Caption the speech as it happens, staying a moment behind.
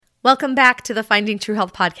Welcome back to the Finding True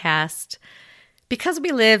Health podcast. Because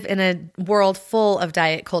we live in a world full of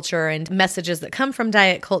diet culture and messages that come from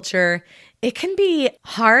diet culture, it can be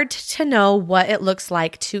hard to know what it looks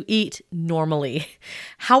like to eat normally.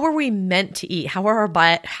 How are we meant to eat? How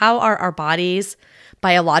are our bodies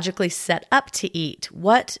biologically set up to eat?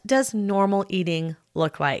 What does normal eating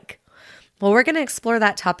look like? Well, we're going to explore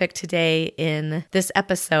that topic today in this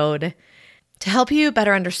episode to help you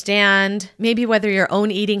better understand maybe whether your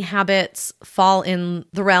own eating habits fall in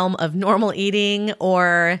the realm of normal eating,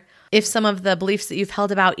 or if some of the beliefs that you've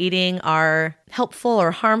held about eating are helpful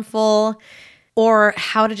or harmful, or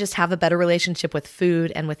how to just have a better relationship with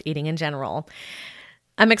food and with eating in general.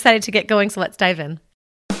 I'm excited to get going, so let's dive in.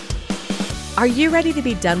 Are you ready to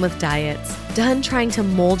be done with diets? Done trying to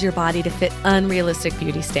mold your body to fit unrealistic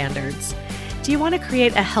beauty standards? Do you want to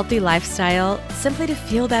create a healthy lifestyle simply to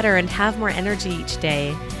feel better and have more energy each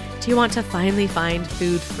day? Do you want to finally find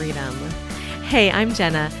food freedom? Hey, I'm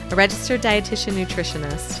Jenna, a registered dietitian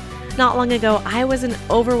nutritionist. Not long ago, I was an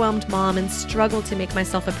overwhelmed mom and struggled to make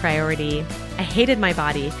myself a priority. I hated my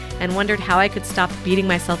body and wondered how I could stop beating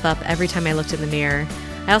myself up every time I looked in the mirror.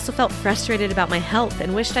 I also felt frustrated about my health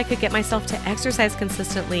and wished I could get myself to exercise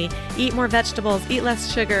consistently, eat more vegetables, eat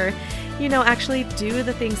less sugar, actually do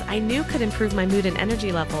the things I knew could improve my mood and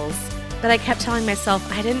energy levels. But I kept telling myself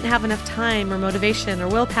I didn't have enough time or motivation or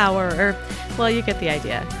willpower well, you get the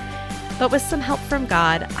idea. But with some help from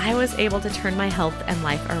God, I was able to turn my health and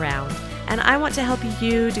life around. And I want to help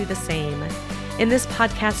you do the same. In this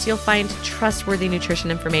podcast, you'll find trustworthy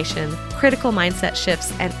nutrition information, critical mindset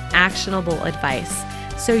shifts, and actionable advice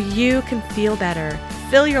so you can feel better,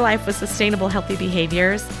 fill your life with sustainable, healthy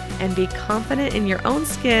behaviors, and be confident in your own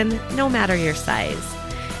skin, no matter your size.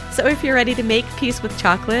 So if you're ready to make peace with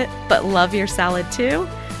chocolate, but love your salad too,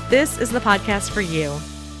 this is the podcast for you.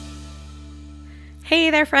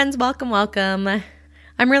 Hey there, friends. Welcome.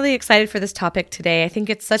 I'm really excited for this topic today. I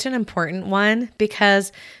think it's such an important one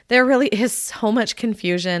because there really is so much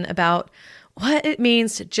confusion about what it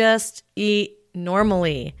means to just eat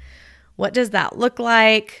normally. What does that look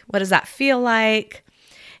like? What does that feel like?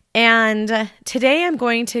 And today I'm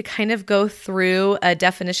going to kind of go through a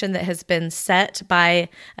definition that has been set by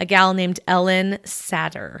a gal named Ellen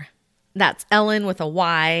Satter. That's Ellen with a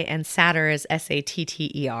Y, and Satter is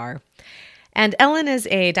Satter. And Ellen is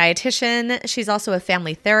a dietitian. She's also a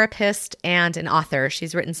family therapist and an author.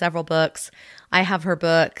 She's written several books. I have her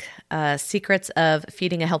book, Secrets of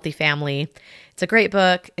Feeding a Healthy Family. It's a great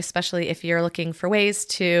book, especially if you're looking for ways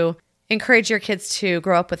to encourage your kids to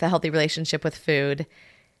grow up with a healthy relationship with food.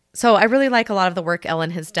 So I really like a lot of the work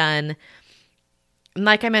Ellen has done.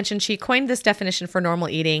 Like I mentioned, she coined this definition for normal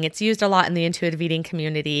eating. It's used a lot in the intuitive eating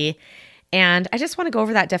community. And I just want to go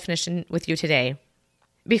over that definition with you today.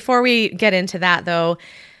 Before we get into that, though,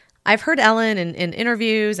 I've heard Ellen in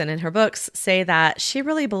interviews and in her books say that she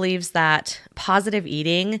really believes that positive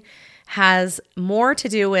eating has more to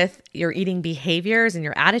do with your eating behaviors and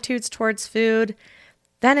your attitudes towards food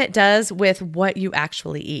than it does with what you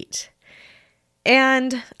actually eat.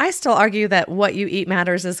 And I still argue that what you eat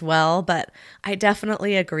matters as well, but I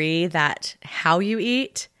definitely agree that how you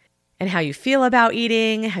eat and how you feel about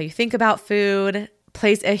eating, how you think about food,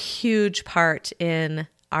 plays a huge part in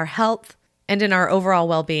our health and in our overall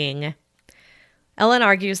well-being. Ellen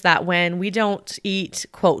argues that when we don't eat,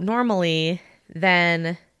 quote, normally,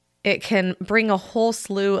 then it can bring a whole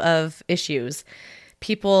slew of issues.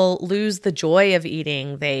 People lose the joy of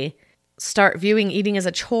eating. They start viewing eating as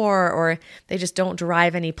a chore, or they just don't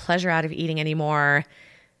derive any pleasure out of eating anymore.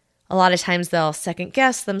 A lot of times they'll second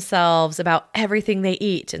guess themselves about everything they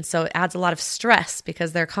eat. And so it adds a lot of stress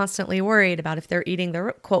because they're constantly worried about if they're eating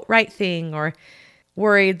the quote right thing, or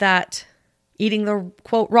worried that eating the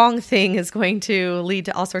quote wrong thing is going to lead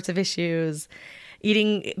to all sorts of issues.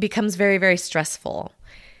 Eating becomes very, very stressful.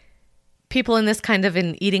 People in this kind of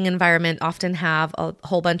an eating environment often have a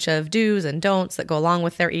whole bunch of do's and don'ts that go along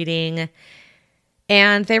with their eating.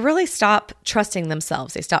 And they really stop trusting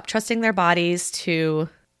themselves. They stop trusting their bodies to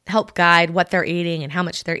help guide what they're eating and how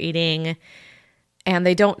much they're eating. And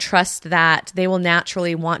they don't trust that they will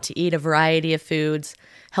naturally want to eat a variety of foods,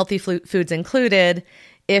 healthy foods included,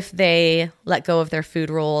 if they let go of their food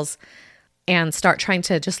rules and start trying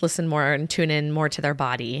to just listen more and tune in more to their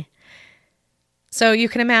body. So you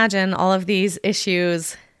can imagine all of these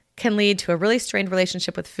issues can lead to a really strained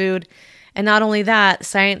relationship with food. And not only that,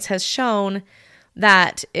 science has shown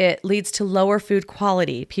that it leads to lower food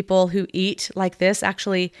quality. People who eat like this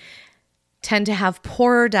actually tend to have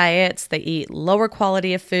poorer diets. They eat lower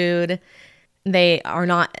quality of food. They are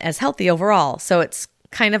not as healthy overall. So it's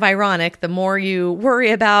kind of ironic. The more you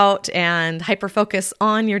worry about and hyper-focus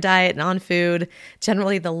on your diet and on food,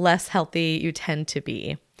 generally the less healthy you tend to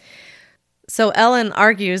be. So Ellen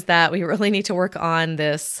argues that we really need to work on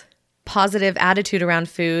this positive attitude around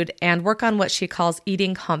food and work on what she calls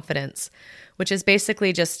eating confidence, which is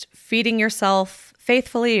basically just feeding yourself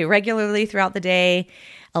faithfully, regularly throughout the day,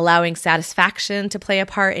 allowing satisfaction to play a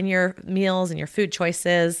part in your meals and your food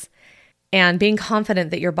choices, and being confident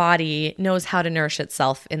that your body knows how to nourish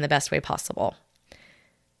itself in the best way possible.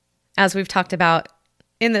 As we've talked about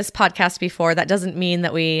in this podcast before, that doesn't mean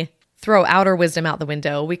that we throw outer wisdom out the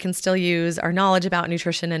window. We can still use our knowledge about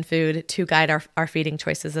nutrition and food to guide our feeding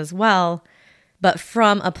choices as well, but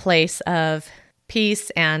from a place of peace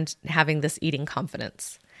and having this eating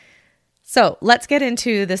confidence. So let's get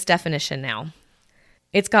into this definition now.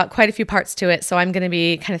 It's got quite a few parts to it, so I'm going to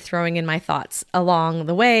be kind of throwing in my thoughts along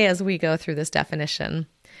the way as we go through this definition.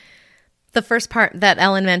 The first part that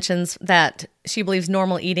Ellen mentions that she believes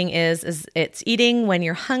normal eating is it's eating when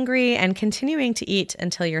you're hungry and continuing to eat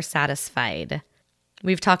until you're satisfied.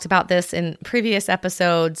 We've talked about this in previous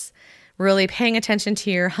episodes, really paying attention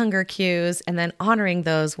to your hunger cues and then honoring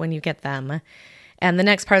those when you get them. And the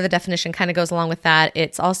next part of the definition kind of goes along with that.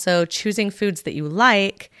 It's also choosing foods that you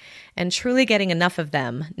like and truly getting enough of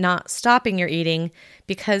them, not stopping your eating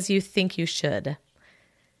because you think you should.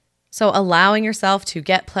 So allowing yourself to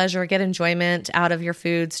get pleasure, get enjoyment out of your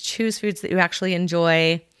foods, choose foods that you actually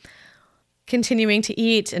enjoy, continuing to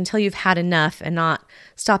eat until you've had enough and not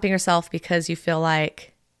stopping yourself because you feel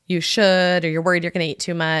like you should or you're worried you're going to eat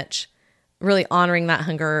too much, really honoring that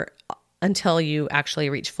hunger until you actually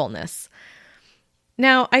reach fullness.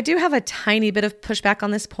 Now, I do have a tiny bit of pushback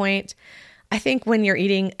on this point. I think when you're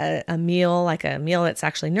eating a meal, like a meal that's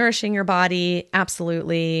actually nourishing your body,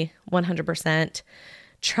 absolutely 100%.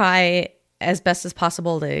 Try as best as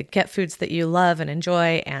possible to get foods that you love and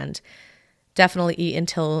enjoy, and definitely eat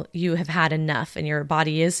until you have had enough and your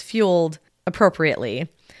body is fueled appropriately.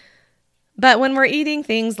 But when we're eating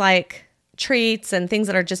things like treats and things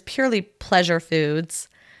that are just purely pleasure foods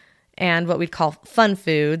and what we'd call fun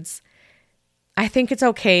foods, I think it's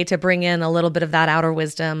okay to bring in a little bit of that outer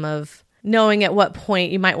wisdom of knowing at what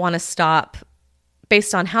point you might want to stop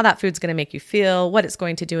based on how that food's going to make you feel, what it's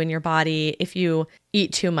going to do in your body if you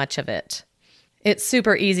eat too much of it. It's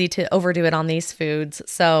super easy to overdo it on these foods,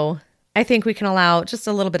 so I think we can allow just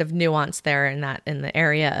a little bit of nuance there in the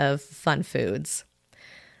area of fun foods.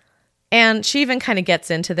 And she even kind of gets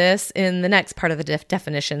into this in the next part of the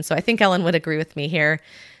definition, so I think Ellen would agree with me here.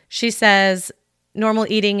 She says, normal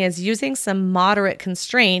eating is using some moderate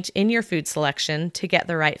constraint in your food selection to get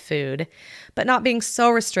the right food, but not being so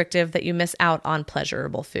restrictive that you miss out on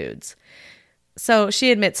pleasurable foods. So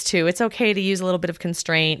she admits too, it's okay to use a little bit of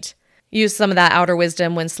constraint, use some of that outer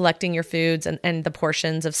wisdom when selecting your foods and the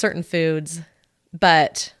portions of certain foods,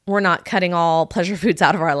 but we're not cutting all pleasure foods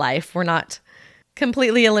out of our life. We're not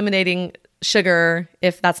completely eliminating sugar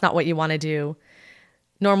if that's not what you want to do.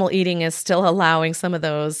 Normal eating is still allowing some of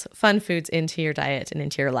those fun foods into your diet and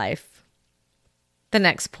into your life. The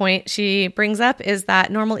next point she brings up is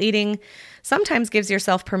that normal eating sometimes gives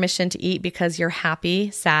yourself permission to eat because you're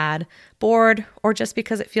happy, sad, bored, or just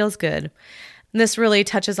because it feels good. And this really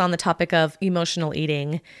touches on the topic of emotional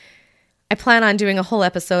eating. I plan on doing a whole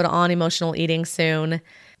episode on emotional eating soon,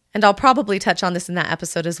 and I'll probably touch on this in that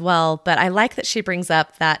episode as well, but I like that she brings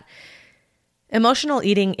up that emotional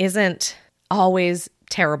eating isn't always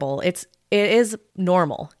terrible. It is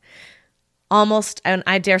normal. Almost, and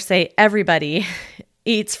I dare say everybody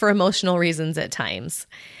eats for emotional reasons at times.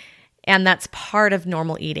 And that's part of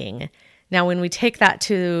normal eating. Now, when we take that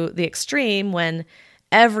to the extreme, when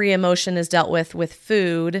every emotion is dealt with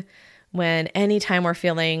food, when anytime we're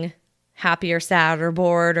feeling happy or sad or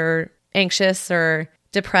bored or anxious or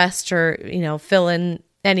depressed or, fill in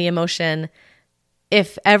any emotion,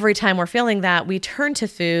 if every time we're feeling that, we turn to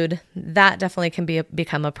food, that definitely can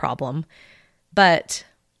become a problem. But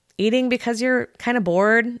eating because you're kind of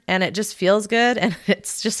bored and it just feels good and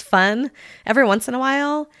it's just fun every once in a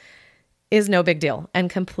while is no big deal and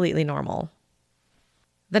completely normal.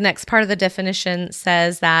 The next part of the definition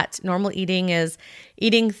says that normal eating is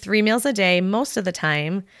eating 3 meals a day most of the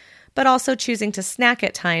time, but also choosing to snack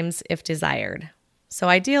at times if desired. So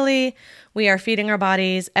ideally, we are feeding our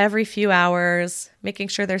bodies every few hours, making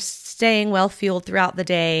sure they're staying well fueled throughout the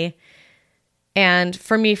day. And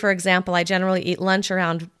for me, for example, I generally eat lunch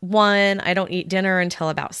around 1. I don't eat dinner until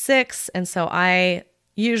about 6. And so I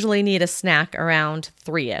usually need a snack around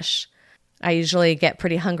 3-ish. I usually get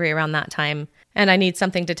pretty hungry around that time, and I need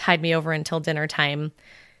something to tide me over until dinner time.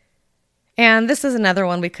 And this is another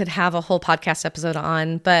one we could have a whole podcast episode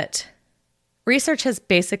on, but Research has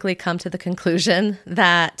basically come to the conclusion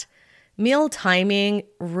that meal timing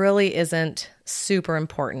really isn't super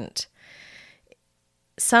important.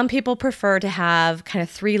 Some people prefer to have kind of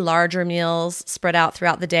 3 larger meals spread out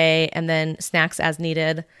throughout the day and then snacks as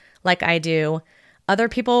needed, like I do. Other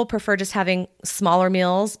people prefer just having smaller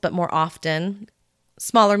meals, but more often.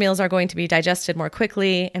 Smaller meals are going to be digested more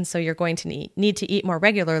quickly, and so you're going to need to eat more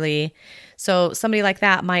regularly. So somebody like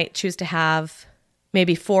that might choose to have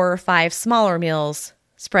maybe 4 or 5 smaller meals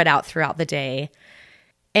spread out throughout the day.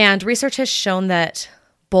 And research has shown that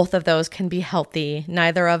both of those can be healthy.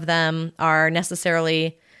 Neither of them are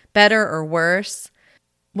necessarily better or worse.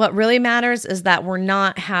 What really matters is that we're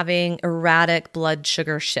not having erratic blood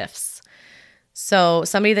sugar shifts. So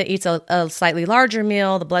somebody that eats a slightly larger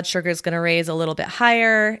meal, the blood sugar is going to raise a little bit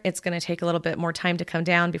higher. It's going to take a little bit more time to come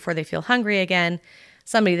down before they feel hungry again.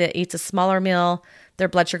 Somebody that eats a smaller meal, their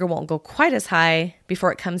blood sugar won't go quite as high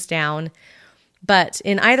before it comes down. But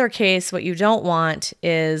in either case, what you don't want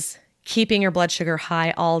is keeping your blood sugar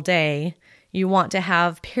high all day. You want to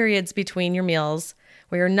have periods between your meals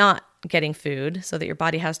where you're not getting food so that your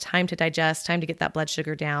body has time to digest, time to get that blood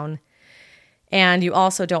sugar down. And you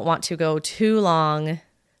also don't want to go too long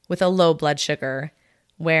with a low blood sugar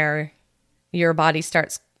where your body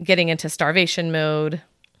starts getting into starvation mode.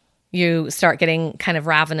 You start getting kind of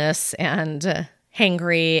ravenous and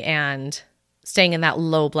hangry and staying in that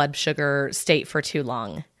low blood sugar state for too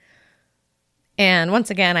long. And once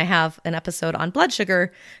again, I have an episode on blood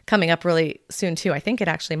sugar coming up really soon too. I think it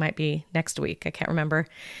actually might be next week. I can't remember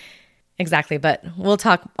exactly, but we'll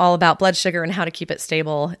talk all about blood sugar and how to keep it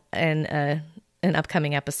stable in an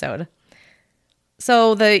upcoming episode.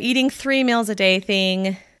 So the eating 3 meals a day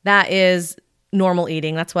thing, that is normal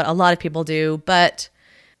eating. That's what a lot of people do. But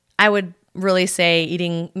I would really say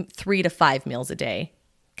eating 3 to 5 meals a day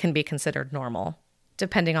can be considered normal,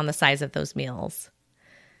 depending on the size of those meals.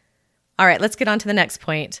 All right, let's get on to the next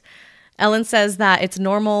point. Ellen says that it's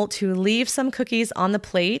normal to leave some cookies on the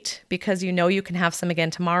plate because you know you can have some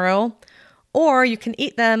again tomorrow, or you can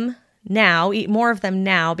eat them now, eat more of them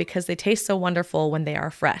now because they taste so wonderful when they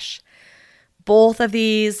are fresh. Both of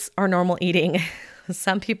these are normal eating.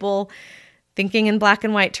 Some people, thinking in black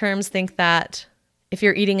and white terms, think that if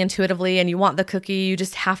you're eating intuitively and you want the cookie, you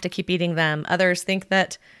just have to keep eating them. Others think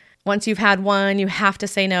that once you've had one, you have to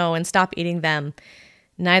say no and stop eating them.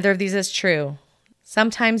 Neither of these is true.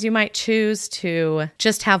 Sometimes you might choose to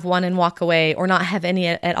just have one and walk away or not have any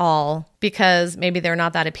at all because maybe they're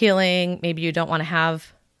not that appealing. Maybe you don't want to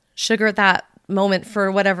have sugar at that moment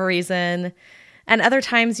for whatever reason. And other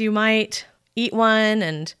times you might eat one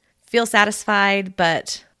and feel satisfied,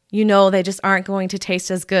 but you know they just aren't going to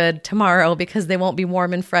taste as good tomorrow because they won't be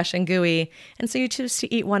warm and fresh and gooey. And so you choose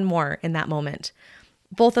to eat one more in that moment.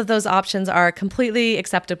 Both of those options are completely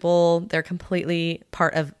acceptable. They're completely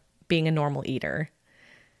part of being a normal eater.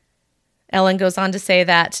 Ellen goes on to say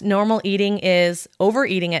that normal eating is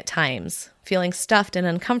overeating at times, feeling stuffed and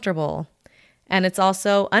uncomfortable. And it's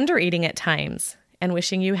also undereating at times and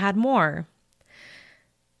wishing you had more.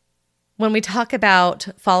 When we talk about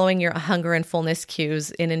following your hunger and fullness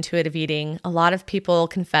cues in intuitive eating, a lot of people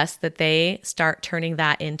confess that they start turning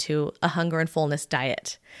that into a hunger and fullness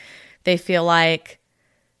diet. They feel like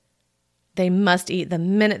they must eat the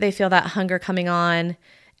minute they feel that hunger coming on.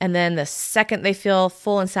 And then the second they feel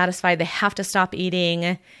full and satisfied, they have to stop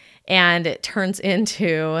eating. And it turns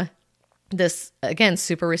into this, again,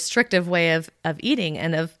 super restrictive way of eating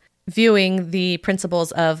and of viewing the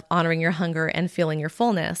principles of honoring your hunger and feeling your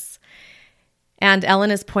fullness. And Ellen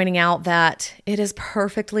is pointing out that it is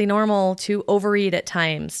perfectly normal to overeat at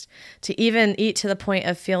times, to even eat to the point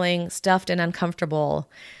of feeling stuffed and uncomfortable.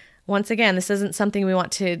 Once again, this isn't something we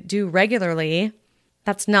want to do regularly.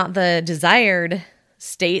 That's not the desired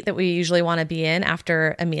state that we usually want to be in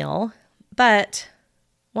after a meal. But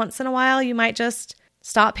once in a while, you might just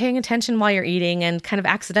stop paying attention while you're eating and kind of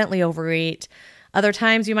accidentally overeat. Other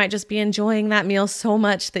times, you might just be enjoying that meal so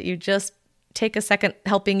much that you just take a second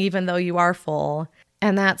helping even though you are full.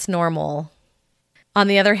 And that's normal. On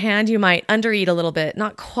the other hand, you might undereat a little bit,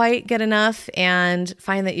 not quite get enough, and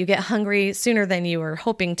find that you get hungry sooner than you were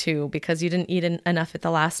hoping to because you didn't eat enough at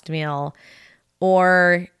the last meal.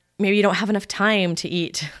 Or maybe you don't have enough time to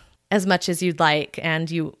eat as much as you'd like and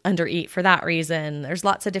you undereat for that reason. There's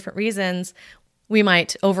lots of different reasons we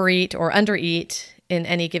might overeat or undereat in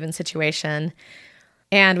any given situation.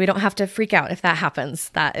 And we don't have to freak out if that happens.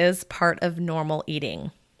 That is part of normal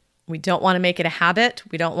eating. We don't want to make it a habit.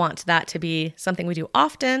 We don't want that to be something we do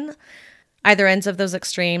often, either ends of those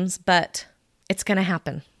extremes, but it's going to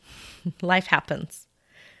happen. Life happens.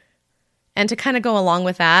 And to kind of go along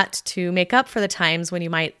with that, to make up for the times when you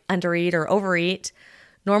might undereat or overeat,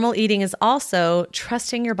 normal eating is also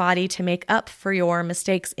trusting your body to make up for your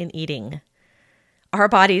mistakes in eating. Our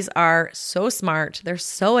bodies are so smart. They're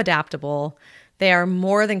so adaptable. They are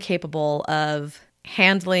more than capable of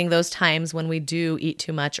handling those times when we do eat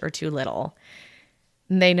too much or too little.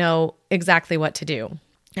 They know exactly what to do.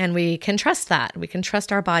 And we can trust that. We can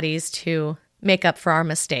trust our bodies to make up for our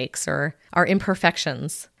mistakes or our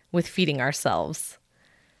imperfections with feeding ourselves.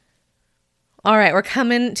 All right, we're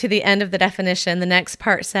coming to the end of the definition. The next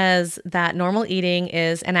part says that normal eating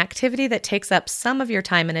is an activity that takes up some of your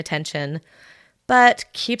time and attention, but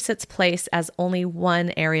keeps its place as only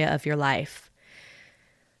one area of your life.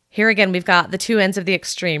 Here again, we've got the two ends of the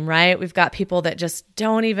extreme, right? We've got people that just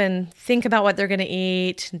don't even think about what they're going to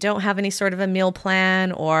eat, don't have any sort of a meal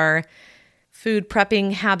plan or food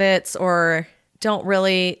prepping habits, or don't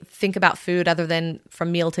really think about food other than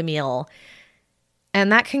from meal to meal.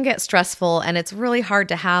 And that can get stressful, and it's really hard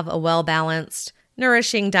to have a well-balanced,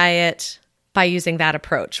 nourishing diet by using that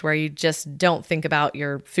approach where you just don't think about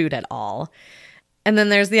your food at all. And then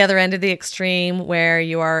there's the other end of the extreme where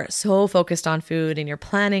you are so focused on food and you're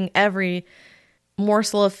planning every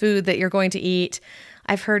morsel of food that you're going to eat.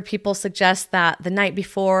 I've heard people suggest that the night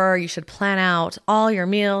before you should plan out all your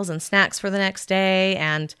meals and snacks for the next day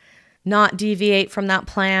and not deviate from that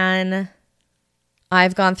plan.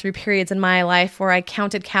 I've gone through periods in my life where I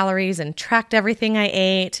counted calories and tracked everything I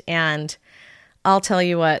ate, and I'll tell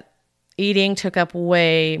you what, eating took up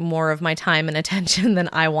way more of my time and attention than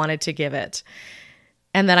I wanted to give it,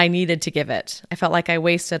 and that I needed to give it. I felt like I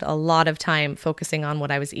wasted a lot of time focusing on what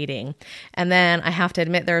I was eating. And then I have to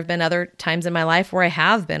admit there have been other times in my life where I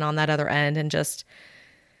have been on that other end and just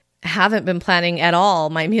haven't been planning at all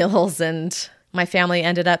my meals, and my family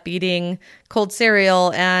ended up eating cold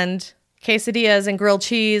cereal and quesadillas and grilled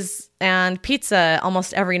cheese and pizza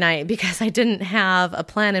almost every night because I didn't have a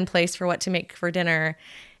plan in place for what to make for dinner.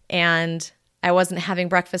 And I wasn't having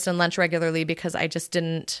breakfast and lunch regularly because I just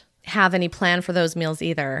didn't have any plan for those meals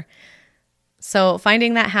either. So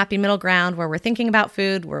finding that happy middle ground where we're thinking about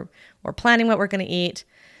food, we're planning what we're going to eat,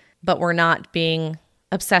 but we're not being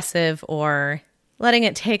obsessive or letting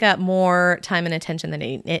it take up more time and attention than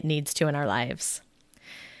it needs to in our lives.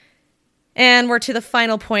 And we're to the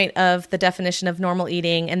final point of the definition of normal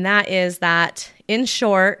eating, and that is that, in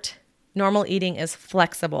short, normal eating is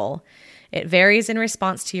flexible. It varies in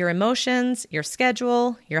response to your emotions, your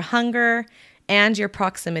schedule, your hunger, and your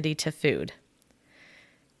proximity to food.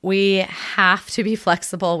 We have to be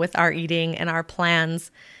flexible with our eating and our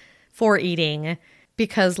plans for eating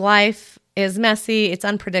because life is messy, it's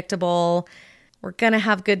unpredictable. We're going to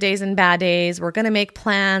have good days and bad days. We're going to make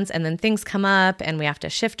plans and then things come up and we have to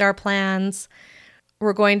shift our plans.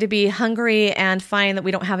 We're going to be hungry and find that we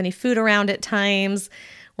don't have any food around at times.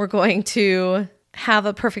 We're going to have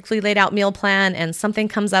a perfectly laid out meal plan and something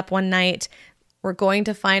comes up one night. We're going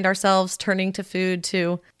to find ourselves turning to food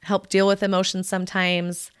to help deal with emotions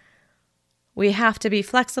sometimes. We have to be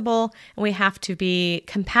flexible and we have to be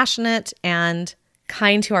compassionate and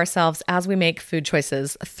kind to ourselves as we make food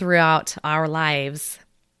choices throughout our lives.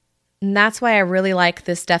 And that's why I really like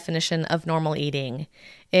this definition of normal eating.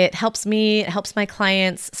 It helps me, it helps my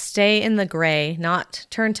clients stay in the gray, not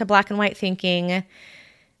turn to black and white thinking. It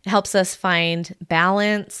helps us find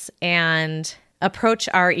balance and approach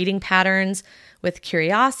our eating patterns with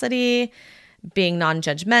curiosity, being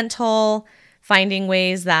non-judgmental, finding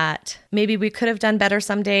ways that maybe we could have done better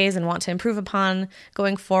some days and want to improve upon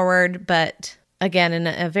going forward, but again, in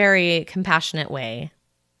a very compassionate way.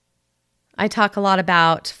 I talk a lot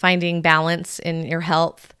about finding balance in your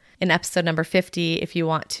health in episode number 50 if you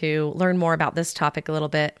want to learn more about this topic a little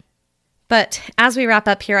bit. But as we wrap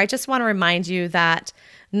up here, I just want to remind you that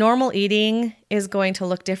normal eating is going to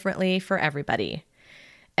look differently for everybody.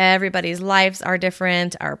 Everybody's lives are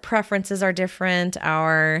different, our preferences are different,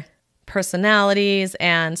 our personalities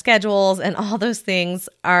and schedules and all those things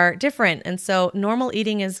are different. And so normal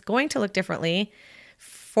eating is going to look differently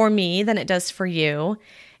for me than it does for you.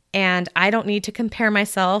 And I don't need to compare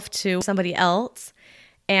myself to somebody else.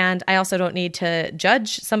 And I also don't need to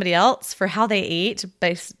judge somebody else for how they eat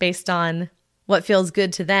based on what feels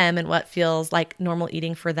good to them and what feels like normal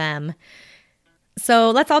eating for them.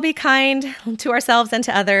 So let's all be kind to ourselves and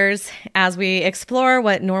to others as we explore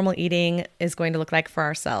what normal eating is going to look like for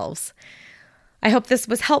ourselves. I hope this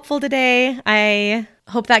was helpful today. I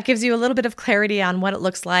hope that gives you a little bit of clarity on what it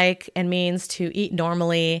looks like and means to eat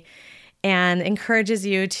normally and encourages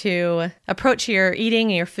you to approach your eating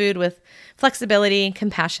and your food with flexibility,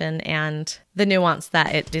 compassion, and the nuance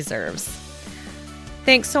that it deserves.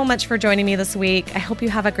 Thanks so much for joining me this week. I hope you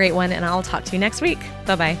have a great one, and I'll talk to you next week.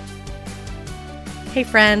 Bye-bye. Hey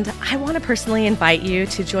friend, I want to personally invite you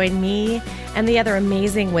to join me and the other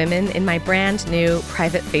amazing women in my brand new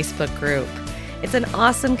private Facebook group. It's an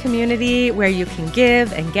awesome community where you can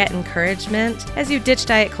give and get encouragement as you ditch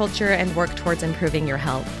diet culture and work towards improving your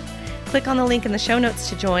health. Click on the link in the show notes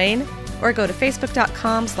to join, or go to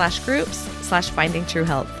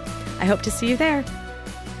facebook.com/groups/findingtruehealth. I hope to see you there.